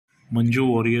Manju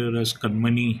Warrier as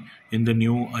Kanmani in the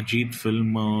new Ajith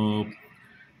film.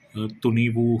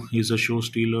 Thunivu is a show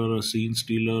stealer, a scene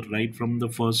stealer, right from the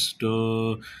first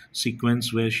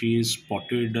sequence where she is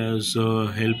spotted as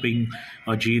helping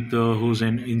Ajith, who's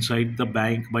inside the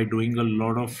bank, by doing a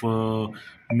lot of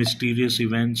mysterious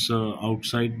events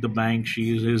outside the bank.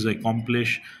 She is his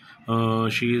accomplice.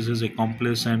 She is his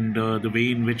accomplice, and the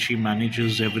way in which she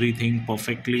manages everything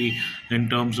perfectly in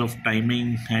terms of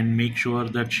timing and make sure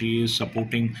that she is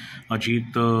supporting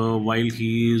Ajit while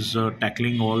he is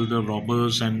tackling all the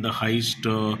robbers and the heist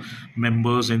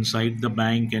members inside the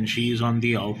bank, and she is on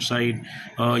the outside.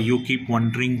 You keep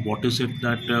wondering what is it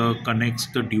that connects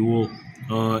the duo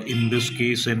in this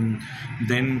case, and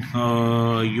then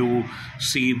you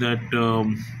see that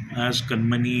as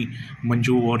Kanmani,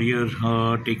 Manju Warrior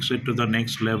takes it to the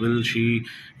next level. She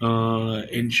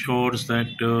ensures that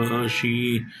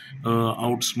she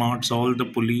outsmarts all the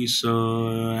police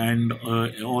and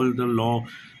all the law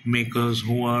makers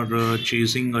who are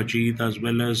chasing Ajit, as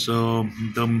well as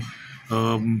the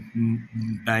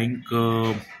bank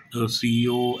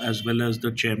CEO, as well as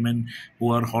the chairman,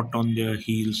 who are hot on their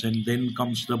heels. And then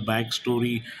comes the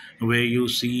backstory where you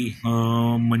see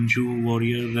Manju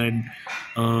Warrior and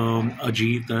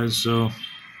Ajit as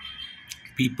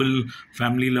people,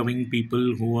 family loving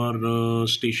people who are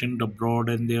stationed abroad,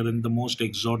 and they are in the most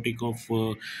exotic of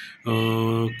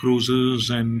cruises,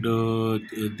 and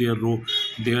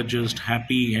they are just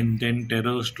happy, and then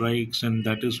terror strikes, and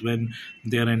that is when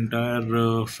their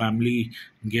entire family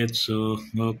gets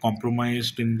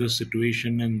compromised in this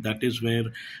situation. And that is where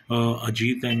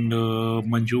Ajit and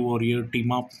Manju Warrior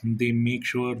team up. They make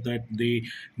sure that they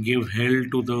give hell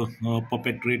to the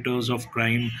perpetrators of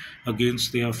crime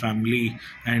against their family,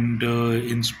 and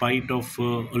in spite of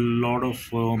a lot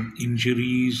of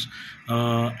injuries,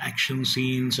 action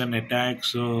scenes and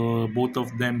attacks, both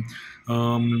of them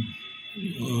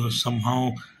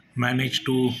somehow manage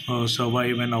to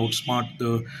survive and outsmart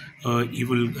the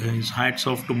evil guys. Hats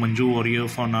off to Manju Warrior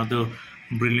for another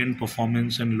brilliant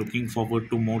performance, and looking forward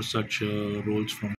to more such roles from